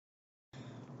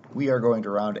We are going to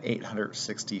round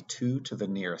 862 to the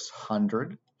nearest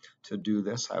hundred. To do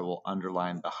this, I will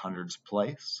underline the hundreds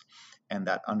place, and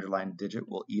that underlined digit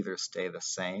will either stay the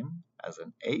same as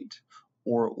an 8,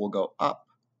 or it will go up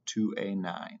to a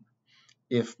 9.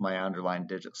 If my underlined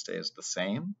digit stays the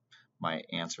same, my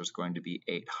answer is going to be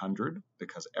 800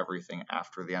 because everything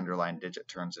after the underlined digit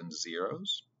turns into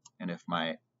zeros. And if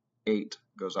my 8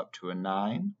 goes up to a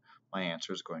 9, my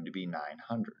answer is going to be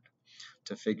 900.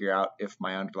 To figure out if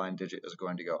my underlined digit is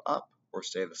going to go up or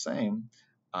stay the same,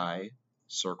 I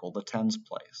circle the tens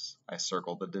place. I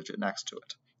circle the digit next to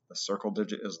it. The circle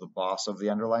digit is the boss of the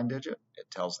underlined digit. It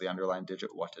tells the underlined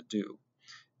digit what to do.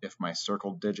 If my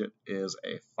circled digit is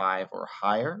a 5 or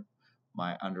higher,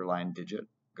 my underlined digit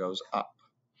goes up.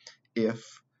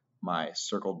 If my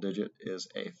circled digit is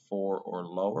a 4 or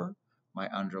lower, my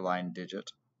underlined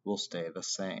digit will stay the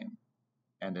same.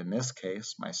 And in this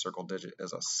case, my circled digit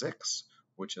is a 6,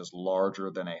 which is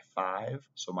larger than a 5,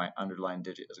 so my underlined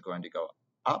digit is going to go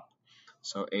up.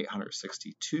 So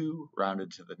 862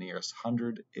 rounded to the nearest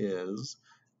hundred is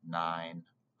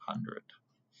 900.